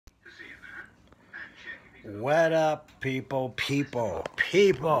What up, people?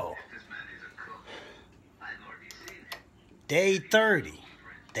 Day 30.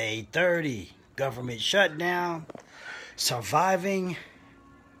 Government shutdown. Surviving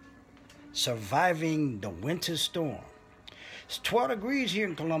the winter storm. It's 12 degrees here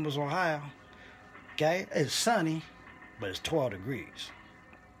in Columbus, Ohio. Okay? It's sunny, but it's 12 degrees.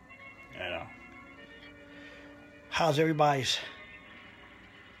 You know. How's everybody's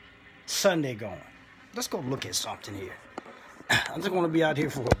Sunday going? Let's go look at something here. I'm just going to be out here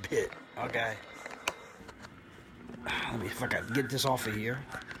for a bit, okay? Let me, if I can get this off of here.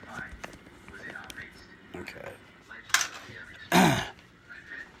 Okay.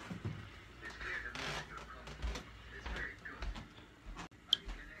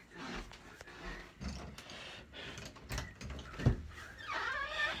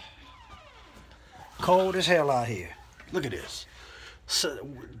 Cold as hell out here. Look at this. So,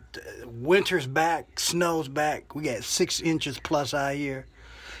 winter's back, snow's back. We got 6 inches plus out here.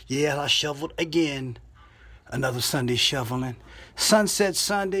 Yeah, I shoveled again. Another Sunday shoveling. Sunset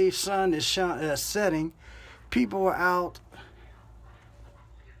Sunday, sun is setting. People are out.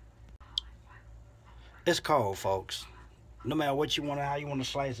 It's cold, folks. No matter what you want, how you want to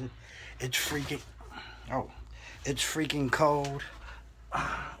slice it, it's freaking cold.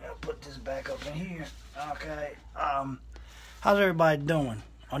 I'll put this back up in here. Okay. How's everybody doing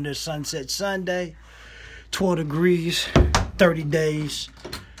on this Sunset Sunday? 12 degrees, 30 days.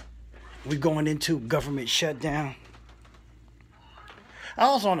 We're going into government shutdown.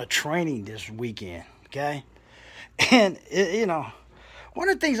 I was on a training this weekend, okay? And, one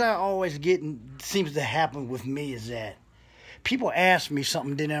of the things I always get seems to happen with me is that people ask me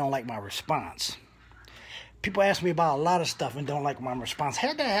something, then they don't like my response. People ask me about a lot of stuff and don't like my response.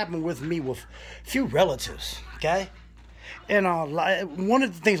 Had that happen with me with a few relatives, okay? And one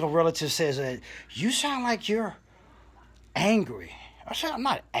of the things a relative says is, you sound like you're angry. I said, I'm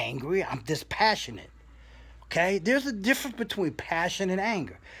not angry. I'm dispassionate. Okay? There's a difference between passion and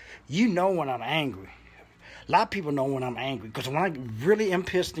anger. You know when I'm angry. A lot of people know when I'm angry. Because when I really am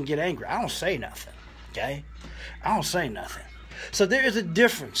pissed and get angry, I don't say nothing. Okay? I don't say nothing. So there is a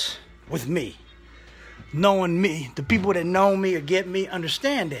difference with me. Knowing me. The people that know me or get me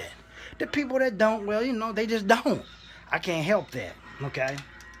understand that. The people that don't, well, they just don't. I can't help that. Okay?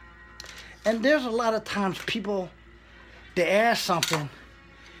 And there's a lot of times people, they ask something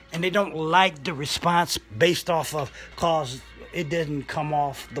and they don't like the response based off of cause it didn't come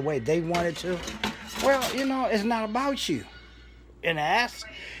off the way they wanted to. Well, it's not about you. And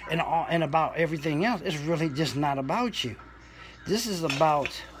and about everything else, it's really just not about you. This is about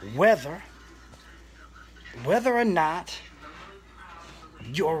whether or not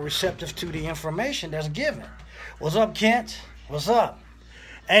you're receptive to the information that's given. What's up, Kent? What's up?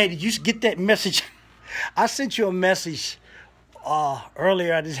 Hey, did you get that message? I sent you a message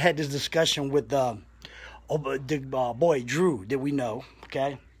earlier. I just had this discussion with the boy Drew that we know.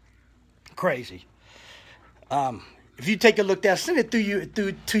 Okay, crazy. If you take a look there, send it to you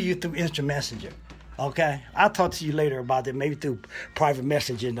through Instant Messenger. Okay, I'll talk to you later about it, maybe through private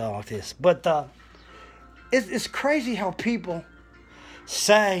messaging and all this. But it's crazy how people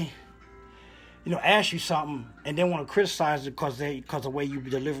say, ask you something and then want to criticize it because of the way you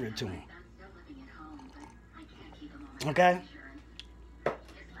deliver it to them. Okay?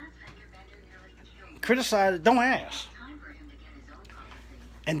 Criticize it, don't ask.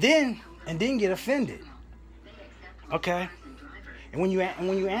 And then get offended. Okay? And when you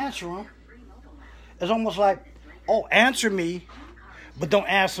answer them, it's almost like, oh, answer me, but don't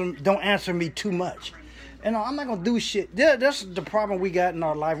answer me too much. I'm not gonna do shit. That's the problem we got in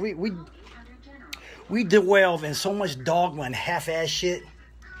our life. We dwell in so much dogma and half-ass shit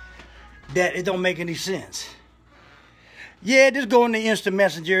that it don't make any sense. Yeah, just go in the Instant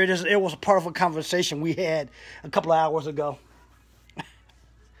Messenger. It was a part of a conversation we had a couple of hours ago.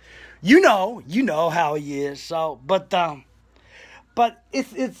 You know how he is. So, but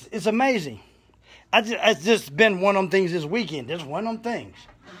it's amazing. It's just been one of them things this weekend. Just one of them things.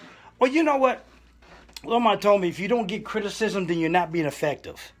 Well, you know what? Somebody told me, if you don't get criticism, then you're not being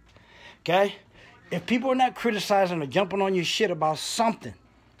effective. Okay? If people are not criticizing or jumping on your shit about something,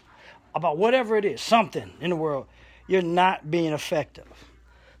 about whatever it is, something in the world, you're not being effective.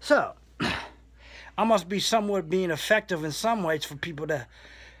 So, I must be somewhat being effective in some ways for people to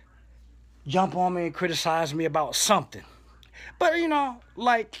jump on me and criticize me about something. But,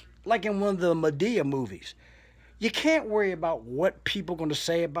 like in one of the Medea movies, you can't worry about what people are going to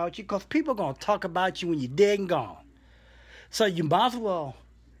say about you because people are going to talk about you when you're dead and gone. So you might as well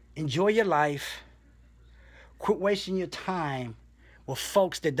enjoy your life, quit wasting your time with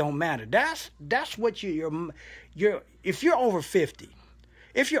folks that don't matter. That's what you're if you're over 50,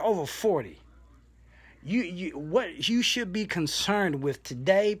 if you're over 40, what you should be concerned with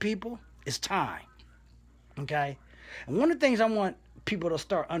today, people, is time. Okay? And one of the things I want people to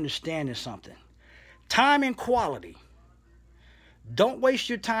start understanding something. Time and quality. Don't waste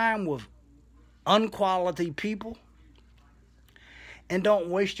your time with unquality people. And don't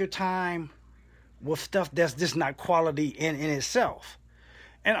waste your time with stuff that's just not quality in itself.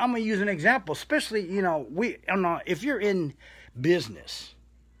 And I'm going to use an example, especially, if you're in business,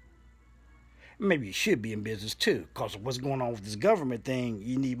 maybe you should be in business too, because of what's going on with this government thing.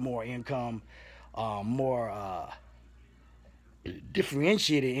 You need more income, more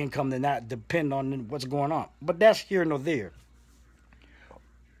differentiated income than not depend on what's going on. But that's here nor there.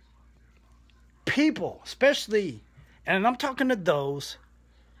 People, especially, and I'm talking to those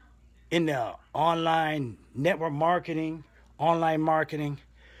in the online network marketing, online marketing,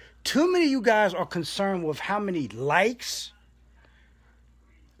 too many of you guys are concerned with how many likes,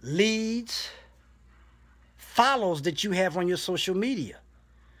 leads, follows that you have on your social media.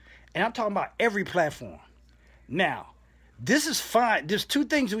 And I'm talking about every platform. Now, this is fine. There's two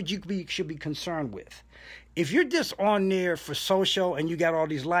things that you should be concerned with. If you're just on there for social and you got all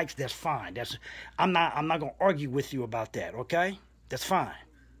these likes, that's fine. I'm not going to argue with you about that, okay? That's fine.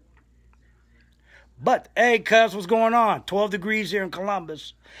 But, hey, cuz, what's going on? 12 degrees here in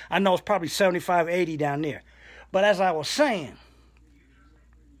Columbus. I know it's probably 75, 80 down there. But as I was saying,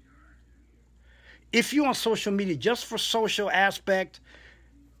 if you're on social media just for social aspect,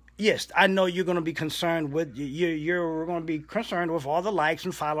 yes, I know you're going to be concerned with, you're going to be concerned with all the likes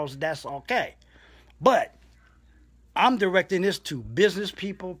and follows. That's okay. But I'm directing this to business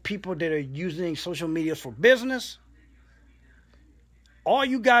people, people that are using social media for business. All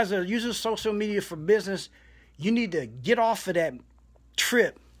you guys that are using social media for business, you need to get off of that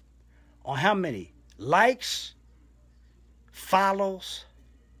trip on how many likes, follows,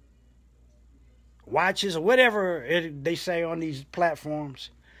 watches, or whatever they say on these platforms,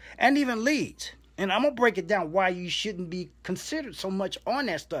 and even leads. And I'm going to break it down why you shouldn't be considered so much on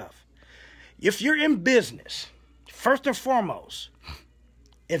that stuff. If you're in business, first and foremost,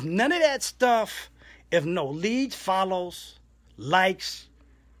 if none of that stuff, if no leads, follows, likes,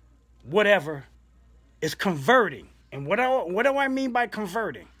 whatever, is converting. And what do I mean by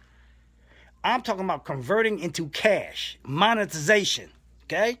converting? I'm talking about converting into cash, monetization,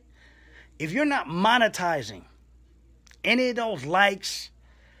 okay? If you're not monetizing any of those likes,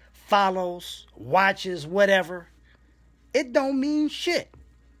 follows, watches, whatever, it don't mean shit,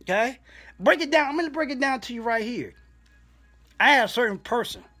 okay? Break it down. I'm going to break it down to you right here. I have a certain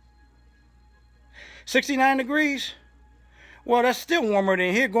person. 69 degrees. Well, that's still warmer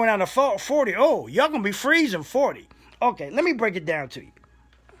than here, going down to 40. Oh, y'all going to be freezing 40. Okay, let me break it down to you.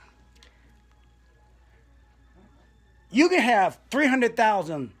 You can have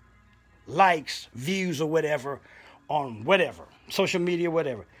 300,000 likes, views, or whatever on whatever, social media,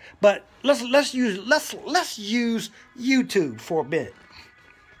 whatever. But let's use YouTube for a bit.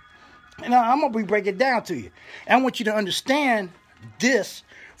 Now, I'm going to break it down to you. And I want you to understand this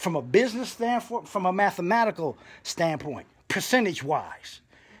from a business standpoint, from a mathematical standpoint, percentage-wise.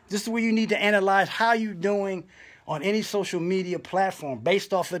 This is where you need to analyze how you're doing on any social media platform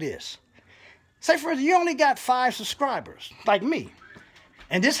based off of this. Say, for instance, you only got 5 subscribers, like me.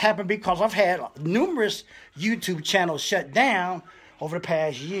 And this happened because I've had numerous YouTube channels shut down over the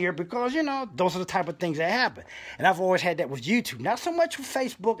past year because, those are the type of things that happen. And I've always had that with YouTube. Not so much with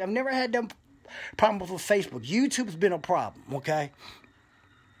Facebook. I've never had that problem with Facebook. YouTube's been a problem, okay?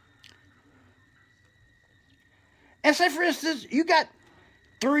 And say, for instance, you got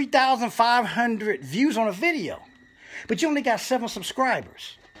 3,500 views on a video, but you only got 7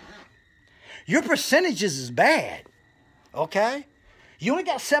 subscribers. Your percentages is bad, okay? You only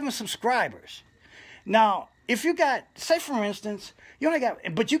got 7 subscribers. Now, if you got, say for instance, you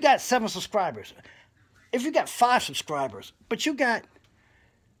got 7 subscribers. If you got 5 subscribers, but you got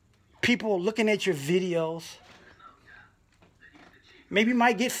people looking at your videos, maybe you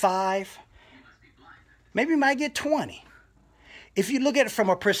might get 5, maybe you might get 20. If you look at it from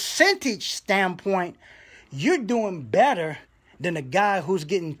a percentage standpoint, you're doing better than a guy who's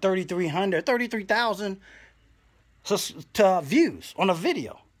getting 33,000 views on a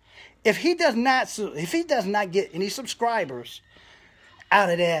video. If he does not get any subscribers out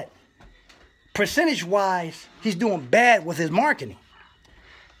of that, percentage-wise, he's doing bad with his marketing.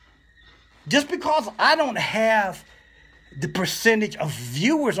 Just because I don't have the percentage of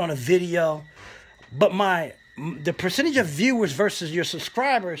viewers on a video, but my the percentage of viewers versus your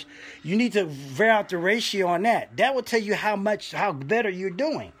subscribers, you need to figure out the ratio on that. That will tell you how better you're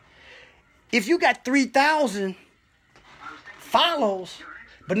doing. If you got 3,000 follows,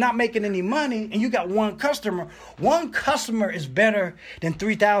 but not making any money, and you got one customer is better than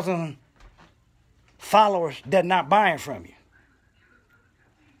 3,000 followers that not buying from you.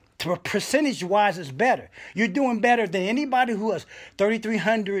 Percentage-wise, it's better. You're doing better than anybody who has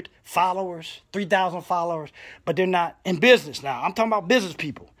 3,300 followers, 3,000 followers, but they're not in business now. I'm talking about business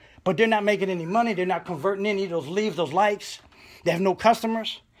people, but they're not making any money. They're not converting any of those leads, those likes. They have no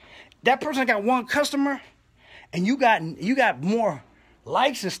customers. That person got one customer, and you got more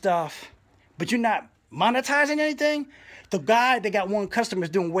likes and stuff, but you're not monetizing anything. The guy that got one customer is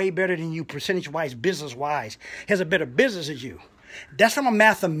doing way better than you percentage-wise, business-wise. Has a better business than you. That's from a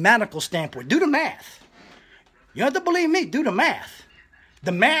mathematical standpoint. Do the math. You don't have to believe me. Do the math.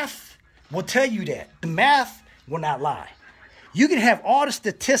 The math will tell you that. The math will not lie. You can have all the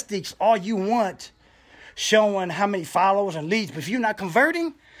statistics all you want showing how many followers and leads, but if you're not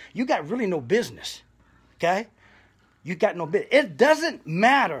converting, you got really no business. Okay? You got no business. It doesn't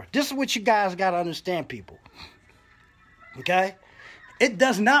matter. This is what you guys got to understand, people. Okay? It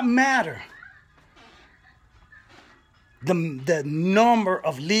does not matter the number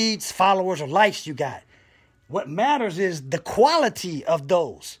of leads, followers, or likes you got. What matters is the quality of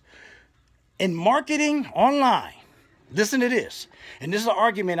those. In marketing online, listen to this. And this is an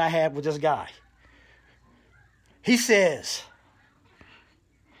argument I had with this guy. He says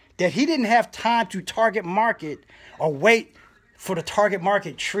that he didn't have time to target market or wait for the target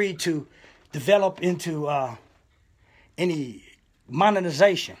market tree to develop into any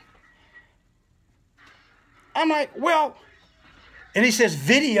monetization. I'm like, well, and he says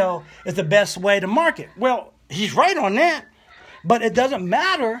video is the best way to market. Well, he's right on that, but it doesn't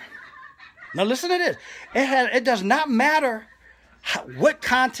matter. Now listen to this. It does not matter what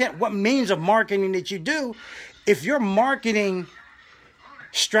content, what means of marketing that you do. If your marketing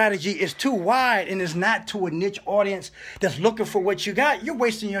strategy is too wide and is not to a niche audience that's looking for what you got, you're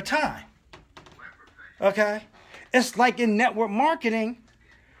wasting your time. Okay? It's like in network marketing.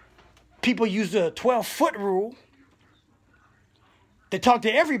 People use the 12-foot rule. They talk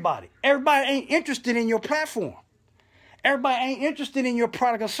to everybody. Everybody ain't interested in your platform. Everybody ain't interested in your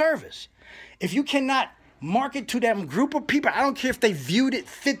product or service. If you cannot market to that group of people, I don't care if they viewed it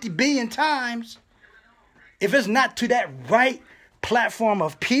 50 billion times, if it's not to that right platform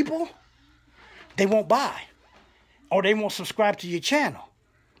of people, they won't buy or they won't subscribe to your channel.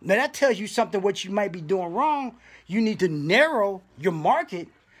 Now that tells you something what you might be doing wrong. You need to narrow your market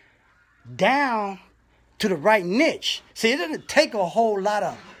down to the right niche. See, it doesn't take a whole lot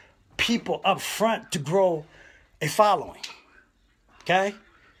of people up front to grow a following. Okay?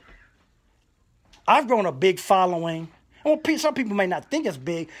 I've grown a big following. Well, some people may not think it's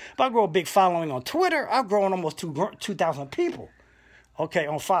big, but I grow a big following on Twitter. I've grown almost 2,000 people, okay,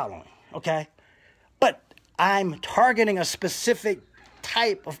 on following, okay? But I'm targeting a specific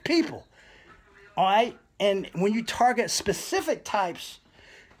type of people, all right? And when you target specific types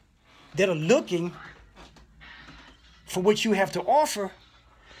that are looking for what you have to offer,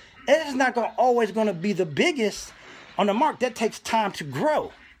 it is not always going to be the biggest on the mark. That takes time to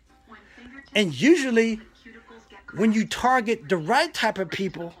grow. And usually, when you target the right type of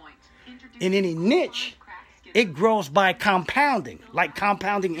people in any niche, it grows by compounding, like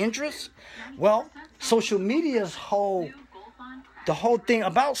compounding interest. Well, social media's the whole thing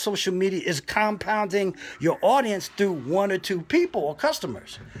about social media is compounding your audience through one or two people or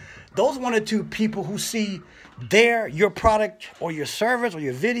customers. Those one or two people who see your product or your service or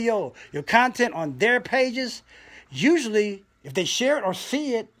your video, your content on their pages, usually if they share it or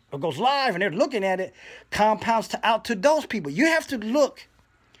see it or goes live and they're looking at it, compounds out to those people. You have to look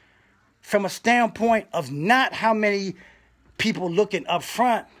from a standpoint of not how many people looking up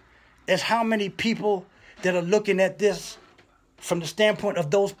front, as how many people that are looking at this from the standpoint of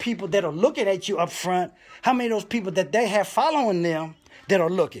those people that are looking at you up front, how many of those people that they have following them that are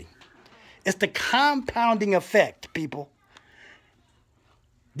looking. It's the compounding effect, people.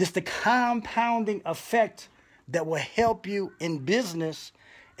 It's the compounding effect that will help you in business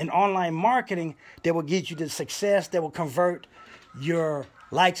and online marketing, that will get you the success, that will convert your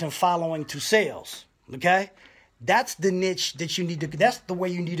likes and following to sales. Okay? That's the niche that you need to, that's the way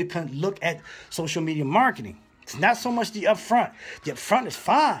you need to look at social media marketing. It's not so much the upfront. The upfront is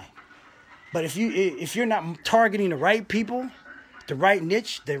fine. But if you're not targeting the right people, the right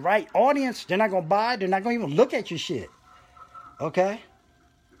niche, the right audience, they're not going to buy. They're not going to even look at your shit. Okay?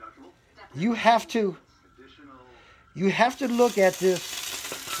 You have to look at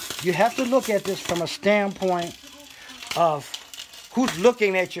this You have to look at this from a standpoint of who's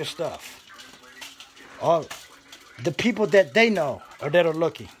looking at your stuff. Or the people that they know or that are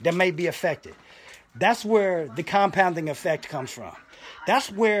looking, that may be affected. That's where the compounding effect comes from.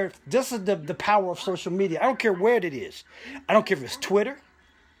 That's where, this is the power of social media. I don't care where it is. I don't care if it's Twitter.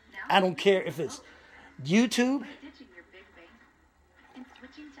 I don't care if it's YouTube.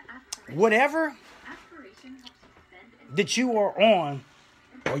 Whatever that you are on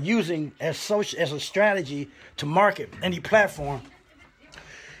or using as a strategy to market any platform,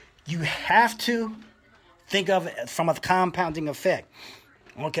 you have to think of it from a compounding effect.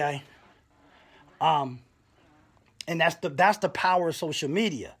 Okay? And that's the power of social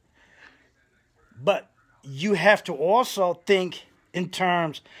media. But you have to also think in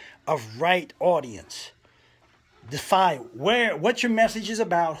terms of right audience. Define what your message is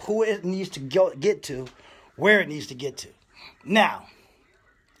about, who it needs to get to, where it needs to get to. Now,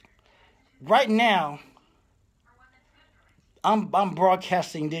 right now, I'm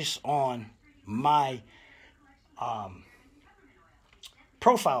broadcasting this on my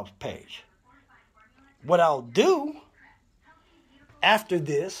profile page. What I'll do after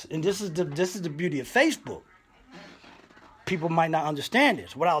this, and this is the beauty of Facebook. People might not understand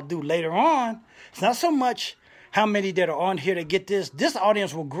this. What I'll do later on, it's not so much how many that are on here to get this. This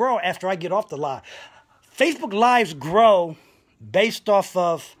audience will grow after I get off the live. Facebook Lives grow based off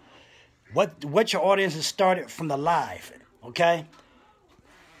of what your audience has started from the live, okay?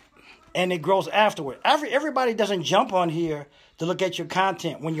 And it grows afterward. Everybody doesn't jump on here to look at your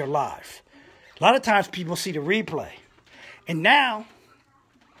content when you're live. A lot of times people see the replay. And now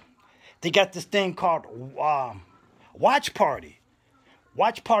they got this thing called Watch Party.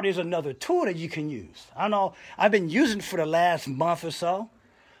 Watch Party is another tool that you can use. I know I've been using it for the last month or so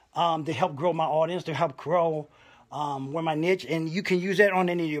to help grow my audience, to help grow where my niche, and you can use that on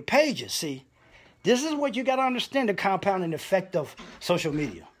any of your pages. See, this is what you got to understand, the compounding effect of social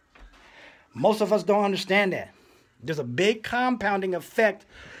media. Most of us don't understand that. There's a big compounding effect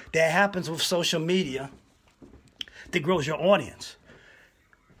that happens with social media that grows your audience.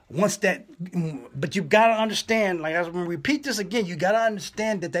 But you got to understand, like I'm going to repeat this again, you got to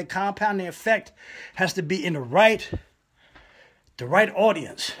understand that compounding effect has to be in the right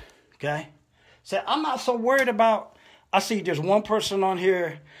audience, okay? So I'm not so worried about, I see there's one person on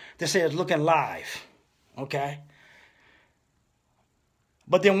here that says looking live, okay?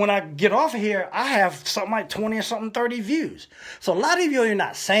 But then when I get off of here, I have something like 20 or something, 30 views. So a lot of you are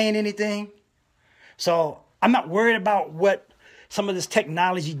not saying anything. So I'm not worried about what some of this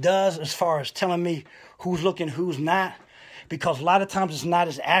technology does as far as telling me who's looking, who's not. Because a lot of times it's not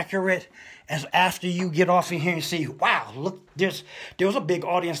as accurate as after you get off in here and see, wow, look, there was a big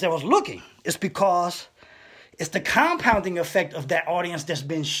audience that was looking. It's because it's the compounding effect of that audience that's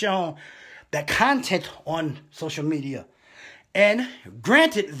been shown that content on social media. And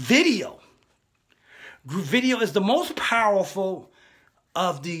granted, video is the most powerful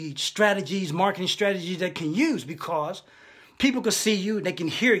of the strategies, marketing strategies that can use, because people can see you, they can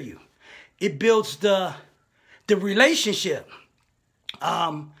hear you. It builds the relationship.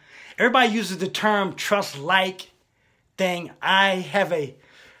 Everybody uses the term trust-like thing. I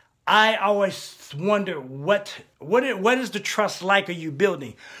always wonder what is the trust like? Are you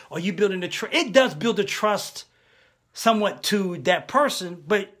building? Are you building the trust? It does build the trust somewhat to that person,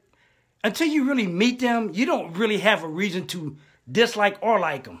 but until you really meet them, you don't really have a reason to dislike or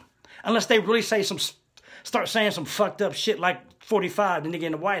like them, unless they really start saying some fucked up shit like 45, the nigga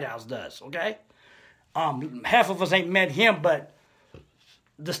in the White House does, okay? Half of us ain't met him, but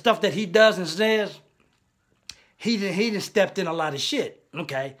the stuff that he does and says, he just stepped in a lot of shit,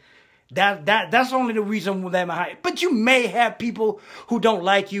 okay? That's only the reason that behind it. But you may have people who don't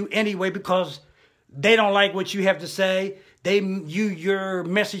like you anyway because they don't like what you have to say. Your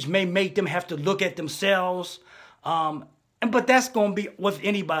message may make them have to look at themselves. But that's going to be with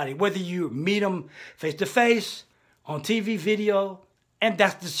anybody, whether you meet them face to face, on TV, video, and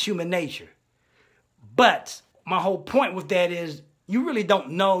that's just human nature. But my whole point with that is you really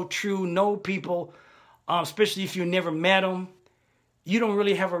don't know people, especially if you never met them. You don't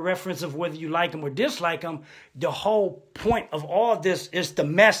really have a reference of whether you like them or dislike them. The whole point of all this is the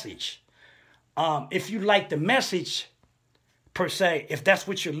message. If you like the message, per se, if that's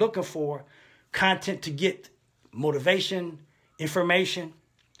what you're looking for, content to get motivation, information,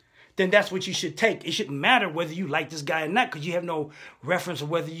 then that's what you should take. It shouldn't matter whether you like this guy or not, because you have no reference, or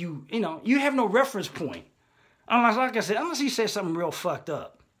whether you have no reference point. Unless, like I said, unless he says something real fucked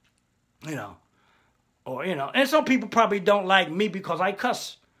up, and some people probably don't like me because I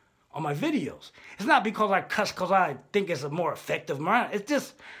cuss on my videos. It's not because I cuss because I think it's a more effective mind. It's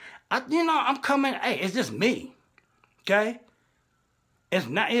just, I'm coming, hey, it's just me, okay?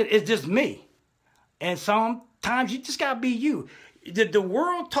 It's just me. And sometimes you just got to be you. The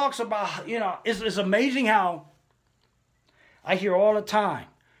world talks about, it's amazing how I hear all the time,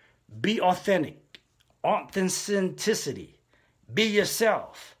 be authentic, authenticity, be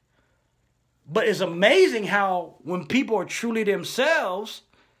yourself. But it's amazing how when people are truly themselves,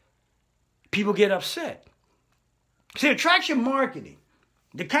 people get upset. See, attraction marketing,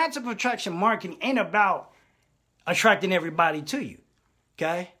 the concept of attraction marketing ain't about attracting everybody to you,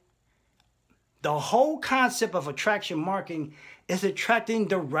 okay? The whole concept of attraction marketing is attracting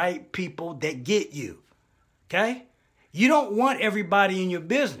the right people that get you, okay? You don't want everybody in your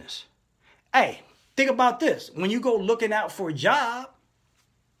business. Hey, think about this. When you go looking out for a job,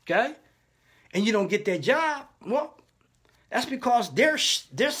 okay, and you don't get that job, well, that's because they're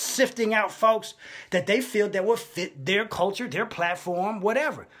sifting out folks that they feel that will fit their culture, their platform,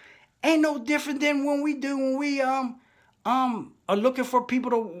 whatever. Ain't no different than when we are looking for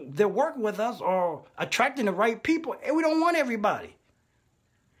people that work with us or attracting the right people. And we don't want everybody.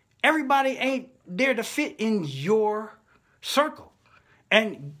 Everybody ain't there to fit in your circle.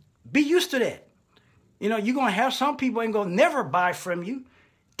 And be used to that. You're going to have some people ain't going to never buy from you.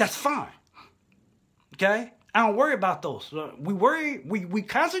 That's fine. Okay? I don't worry about those. We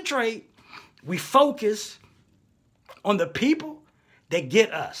concentrate, we focus on the people that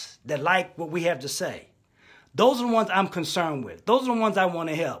get us, that like what we have to say. Those are the ones I'm concerned with. Those are the ones I want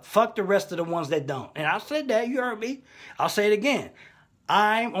to help. Fuck the rest of the ones that don't. And I said that, you heard me. I'll say it again.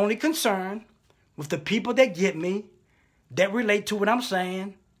 I'm only concerned with the people that get me, that relate to what I'm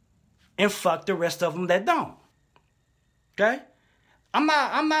saying, and fuck the rest of them that don't. Okay? I'm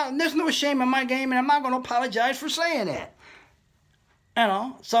not, there's no shame in my game, and I'm not going to apologize for saying that.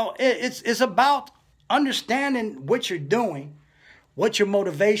 So it's about understanding what you're doing, what your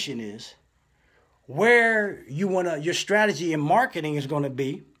motivation is, where your strategy in marketing is going to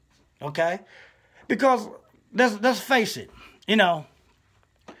be, okay? Because let's face it, when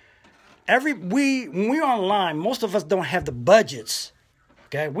we're online, most of us don't have the budgets,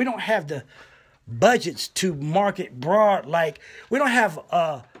 okay? We don't have the budgets to market broad, we don't have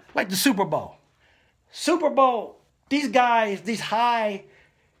like the Super Bowl. Super Bowl, these guys, these high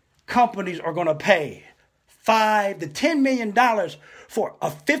companies are going to pay $5 to $10 million for a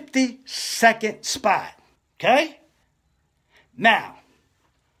 50-second spot, okay? Now,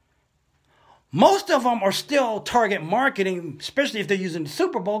 most of them are still target marketing, especially if they're using the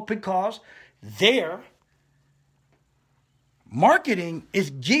Super Bowl, because their marketing is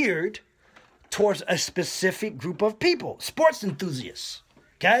geared towards a specific group of people, sports enthusiasts,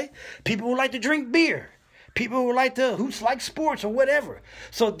 okay? People who like to drink beer, people who like sports or whatever.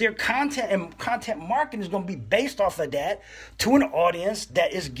 So their content and content marketing is going to be based off of that to an audience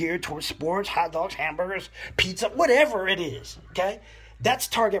that is geared towards sports, hot dogs, hamburgers, pizza, whatever it is, okay? That's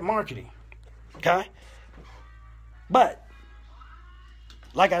target marketing, okay? But,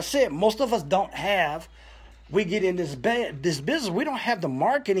 like I said, most of us don't have, we get in this business, we don't have the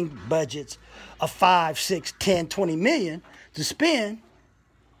marketing budgets of 5, 6, 10, 20 million to spend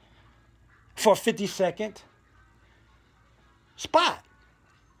for a 50-second spot.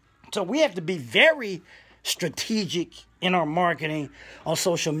 So we have to be very strategic in our marketing on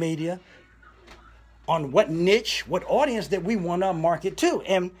social media, on what niche, what audience that we want to market to.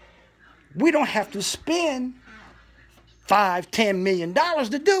 And we don't have to spend $5, $10 million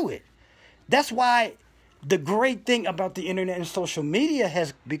to do it. That's why the great thing about the internet and social media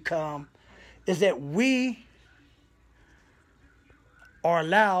has become is that we are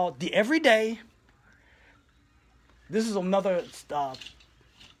allowed the everyday. This is another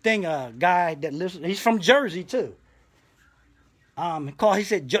thing, a guy that lives, he's from Jersey too. He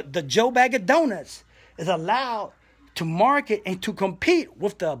said the Joe Bag of Donuts is allowed to market and to compete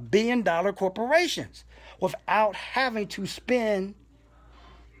with the billion-dollar corporations without having to spend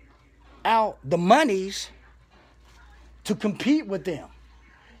out the monies to compete with them.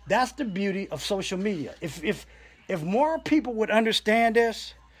 That's the beauty of social media. If more people would understand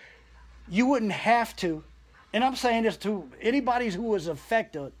this, you wouldn't have to. And I'm saying this to anybody who is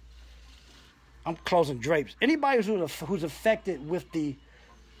affected. I'm closing drapes. Anybody who's affected with the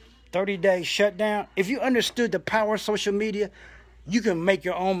 30-day shutdown, if you understood the power of social media, you can make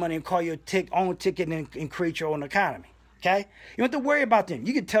your own money and call your own ticket and create your own economy. Okay? You don't have to worry about them.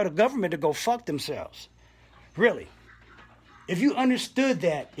 You can tell the government to go fuck themselves. Really. If you understood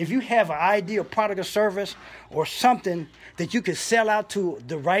that, if you have an idea, product or service or something that you could sell out to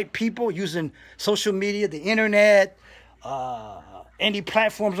the right people using social media, the internet, any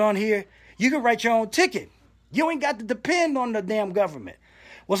platforms on here, you can write your own ticket. You ain't got to depend on the damn government.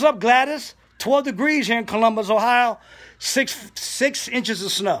 What's up, Gladys? 12 degrees here in Columbus, Ohio. 6 inches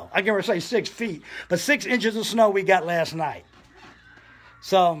of snow. I can't say 6 feet, but 6 inches of snow we got last night.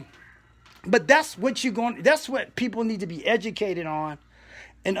 So, but that's what people need to be educated on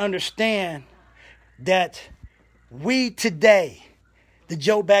and understand that we today, the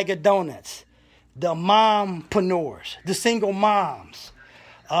Joe Bag of Donuts, the mompreneurs, the single moms,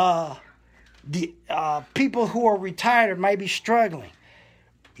 the people who are retired might be struggling.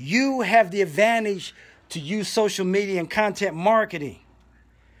 You have the advantage to use social media and content marketing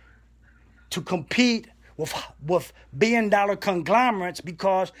to compete with billion-dollar conglomerates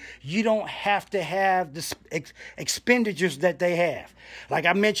because you don't have to have the expenditures that they have. Like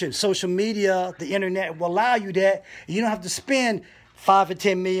I mentioned, social media, the internet will allow you that. You don't have to spend $5 or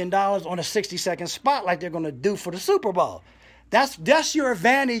 $10 million on a 60-second spot like they're going to do for the Super Bowl. That's your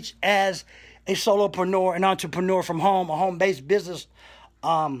advantage as a solopreneur, an entrepreneur from home, a home-based business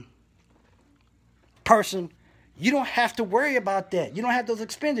person. You don't have to worry about that. You don't have those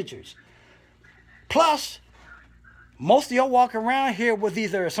expenditures. Plus, most of y'all walk around here with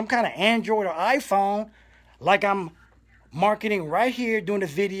either some kind of Android or iPhone, like I'm marketing right here, doing a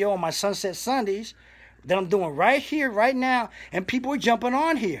video on my Sunset Sundays that I'm doing right here, right now, and people are jumping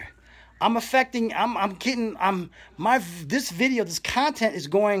on here. This video, this content is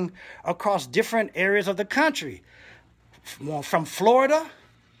going across different areas of the country, from Florida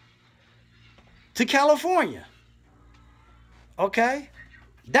to California. Okay?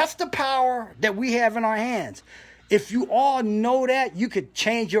 That's the power that we have in our hands. If you all know that, you could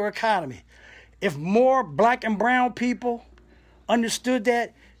change your economy. If more black and brown people understood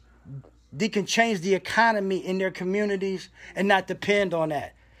that, they can change the economy in their communities and not depend on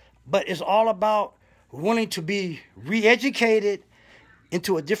that. But it's all about wanting to be re-educated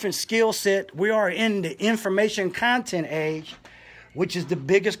into a different skill set. We are in the information content age, which is the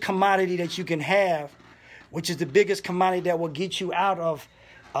biggest commodity that you can have, which is the biggest commodity that will get you out of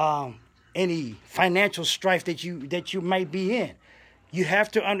any financial strife that you might be in. You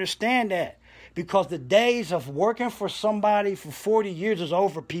have to understand that, because the days of working for somebody for 40 years is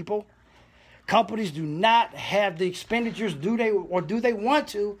over, people. Companies do not have the expenditures, do they want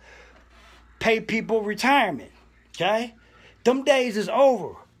to pay people retirement, okay? Them days is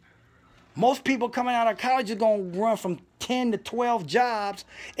over. Most people coming out of college are going to run from 10 to 12 jobs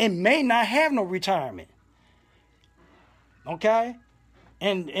and may not have no retirement, okay?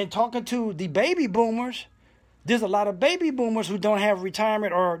 And talking to the baby boomers, there's a lot of baby boomers who don't have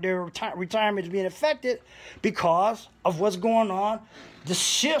retirement, or their retirement is being affected because of what's going on. The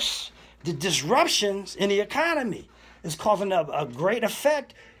shifts, the disruptions in the economy is causing a great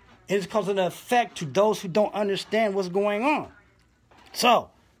effect. It's causing an effect to those who don't understand what's going on. So,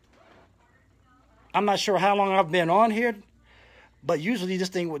 I'm not sure how long I've been on here, but usually this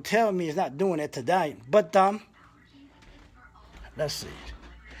thing would tell me it's not doing it today. But let's see.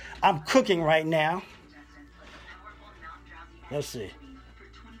 I'm cooking right now. Let's see.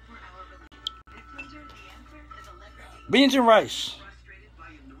 Beans and rice.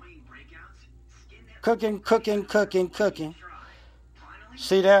 Cooking.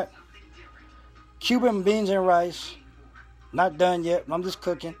 See that? Cuban beans and rice. Not done yet. I'm just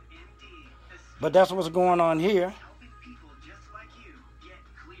cooking. But that's what's going on here.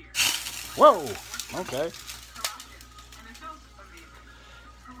 Whoa. Okay.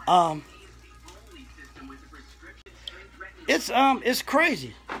 It's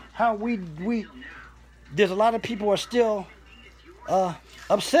crazy how we there's a lot of people are still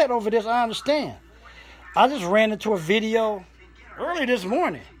upset over this. I understand. I just ran into a video early this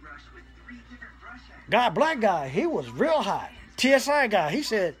morning. Black guy, he was real hot. TSI guy, he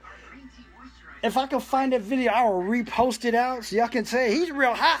said, if I can find that video, I will repost it out so y'all can say he's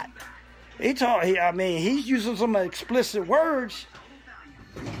real hot. He's using some explicit words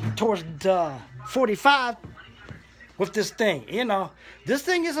towards 45 with this thing. You know, this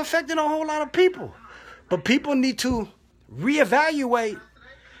thing is affecting a whole lot of people. But people need to reevaluate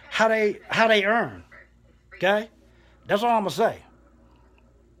how they earn. Okay? That's all I'm going to say.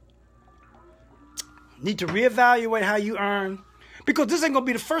 Need to reevaluate how you earn. Because this ain't going to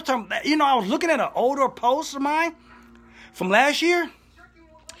be the first time. You know, I was looking at an older post of mine from last year.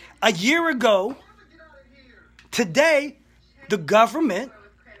 A year ago, today, the government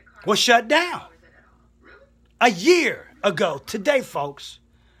was shut down. A year ago today, folks.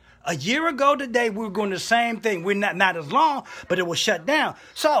 A year ago today, we were doing the same thing. We're not as long, but it was shut down.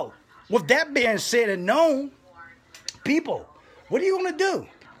 So, with that being said and known, people, what are you going to do?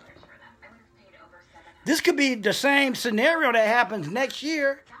 This could be the same scenario that happens next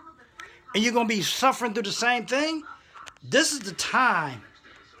year, and you're going to be suffering through the same thing. This is the time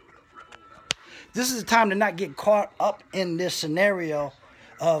This is the time to not get caught up in this scenario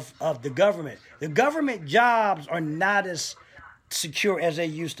of the government. The government jobs are not as secure as they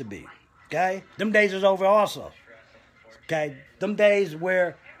used to be. Okay? Them days is over also. Okay? Them days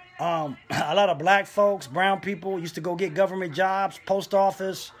where a lot of black folks, brown people used to go get government jobs, post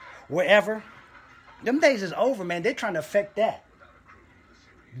office, wherever. Them days is over, man. They're trying to affect that.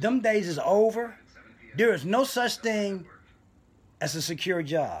 Them days is over. There is no such thing as a secure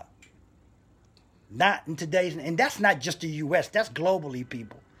job. Not in today's, and that's not just the U.S. That's globally,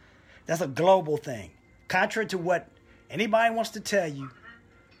 people. That's a global thing. Contrary to what anybody wants to tell you,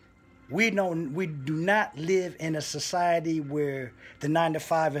 we do not live in a society where the 9 to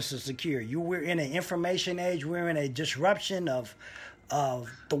 5 is secure. We're in an information age. We're in a disruption of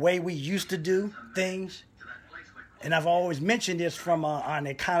the way we used to do things. And I've always mentioned this from an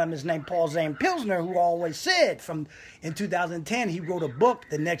economist named Paul Zane Pilsner, who always said in 2010, he wrote a book,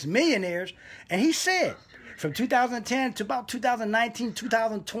 The Next Millionaires, and he said from 2010 to about 2019,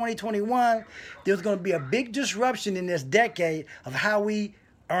 2020, 21, there's going to be a big disruption in this decade of how we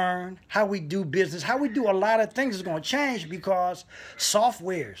earn, how we do business, how we do a lot of things is going to change because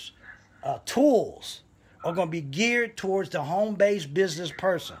softwares, tools are going to be geared towards the home-based business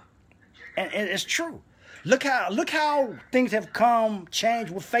person. And it's true. Look how things have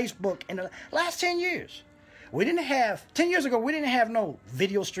changed with Facebook in the last 10 years. 10 years ago, we didn't have no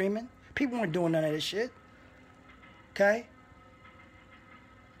video streaming. People weren't doing none of this shit. Okay?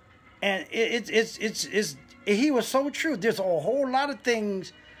 And he was so true. There's a whole lot of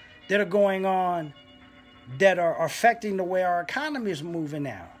things that are going on that are affecting the way our economy is moving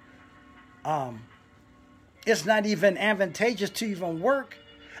now. It's not even advantageous to even work.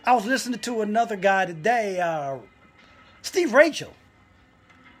 I was listening to another guy today, Steve Rachel.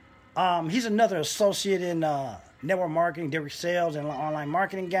 He's another associate in network marketing, direct sales, and online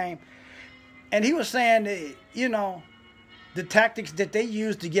marketing game. And he was saying that, the tactics that they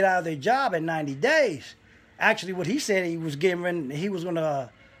used to get out of their job in 90 days. Actually, what he said he gave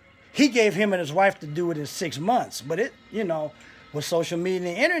him and his wife to do it in 6 months. But with social media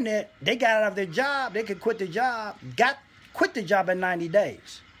and the internet, they got out of their job. They could quit their job, quit the job in 90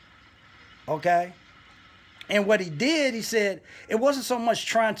 days. Okay? And what he did, he said, it wasn't so much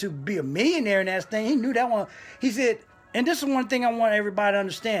trying to be a millionaire in that thing. He knew that one. He said, and this is one thing I want everybody to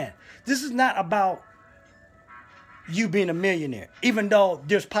understand. This is not about you being a millionaire, even though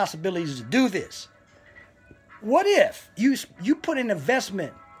there's possibilities to do this. What if you put an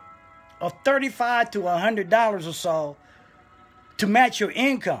investment of $35 to $100 or so to match your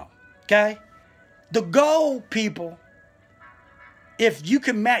income, okay? The goal, people, if you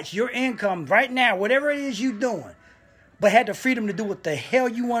can match your income right now, whatever it is you're doing, but had the freedom to do what the hell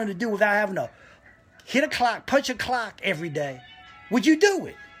you wanted to do without having to hit a clock, punch a clock every day, would you do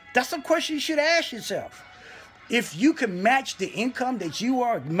it? That's a question you should ask yourself. If you can match the income that you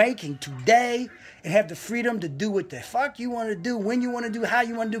are making today and have the freedom to do what the fuck you want to do, when you want to do, how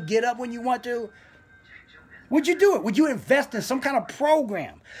you want to do, get up when you want to, would you do it? Would you invest in some kind of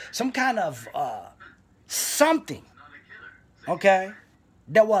program, some kind of something, okay,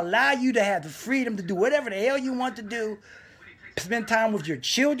 that will allow you to have the freedom to do whatever the hell you want to do, spend time with your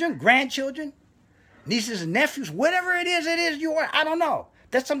children, grandchildren, nieces and nephews, whatever it is you are, I don't know.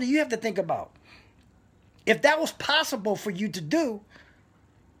 That's something you have to think about. If that was possible for you to do,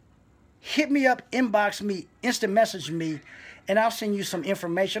 hit me up, inbox me, instant message me, and I'll send you some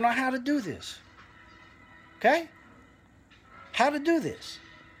information on how to do this. Okay? How to do this.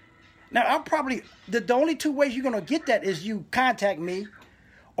 Now, the only two ways you're going to get that is you contact me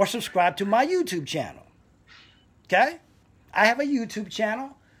or subscribe to my YouTube channel. Okay? I have a YouTube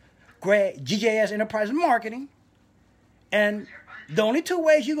channel, GJS Enterprise Marketing, and the only two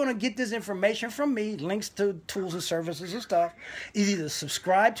ways you're going to get this information from me, links to tools and services and stuff, is either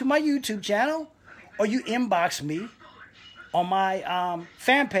subscribe to my YouTube channel or you inbox me on my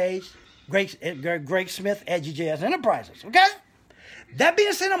fan page, Greg Smith at GJS Enterprises. Okay? That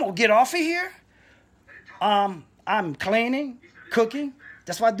being said, I'm going to get off of here. I'm cleaning, cooking.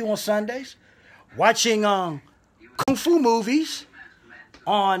 That's what I do on Sundays. Watching Kung Fu movies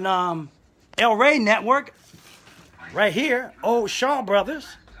on El Rey Network. Right here, old Shaw Brothers,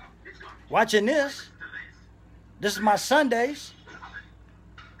 watching this. This is my Sundays.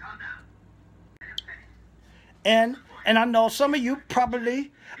 And I know some of you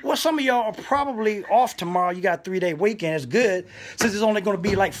some of y'all are probably off tomorrow. You got a 3-day weekend. It's good. Since it's only going to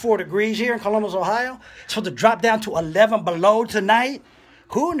be like 4 degrees here in Columbus, Ohio. It's supposed to drop down to 11 below tonight.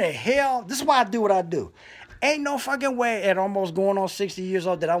 Who in the hell? This is why I do what I do. Ain't no fucking way at almost going on 60 years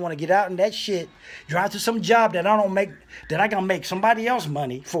old that I want to get out in that shit, drive to some job that I don't make, that I can make somebody else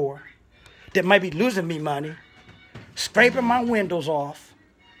money for, that might be losing me money, scraping my windows off,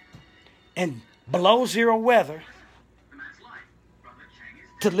 and below zero weather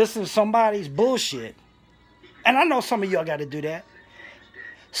to listen to somebody's bullshit. And I know some of y'all got to do that.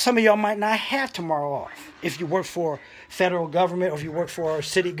 Some of y'all might not have tomorrow off. If you work for federal government or if you work for a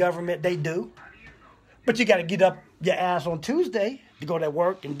city government, they do. But you got to get up your ass on Tuesday to go to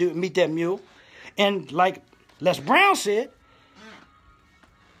work and meet that mule. And like Les Brown said,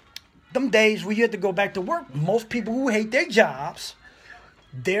 them days where you have to go back to work, most people who hate their jobs,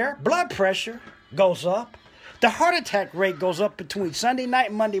 their blood pressure goes up. The heart attack rate goes up between Sunday night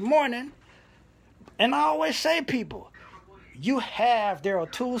and Monday morning. And I always say to people, there are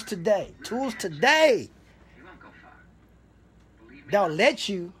tools today that'll let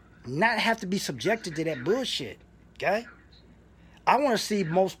you not have to be subjected to that bullshit, okay? I want to see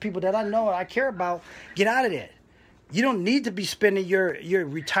most people that I know, I care about, get out of that. You don't need to be spending your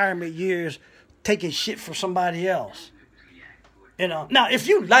retirement years taking shit from somebody else. You know. Now, if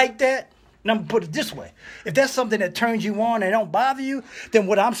you like that, and I'm going to put it this way. If that's something that turns you on and don't bother you, then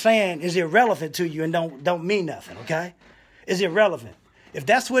what I'm saying is irrelevant to you and don't mean nothing, okay? It's irrelevant. If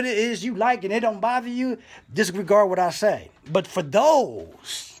that's what it is you like and it don't bother you, disregard what I say. But for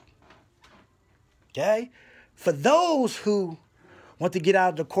those, okay, for those who want to get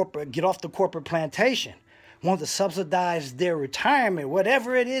off the corporate plantation, want to subsidize their retirement,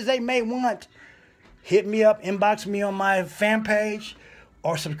 whatever it is they may want, hit me up, inbox me on my fan page,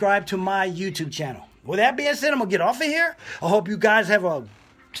 or subscribe to my YouTube channel. With that being said, I'm going to get off of here. I hope you guys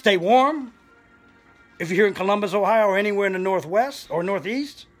stay warm. If you're here in Columbus, Ohio, or anywhere in the Northwest or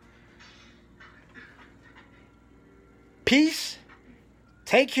Northeast. Peace.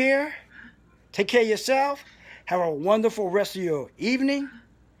 Take care. Take care of yourself. Have a wonderful rest of your evening.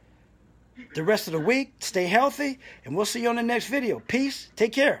 The rest of the week. Stay healthy. And we'll see you on the next video. Peace.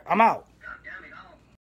 Take care. I'm out.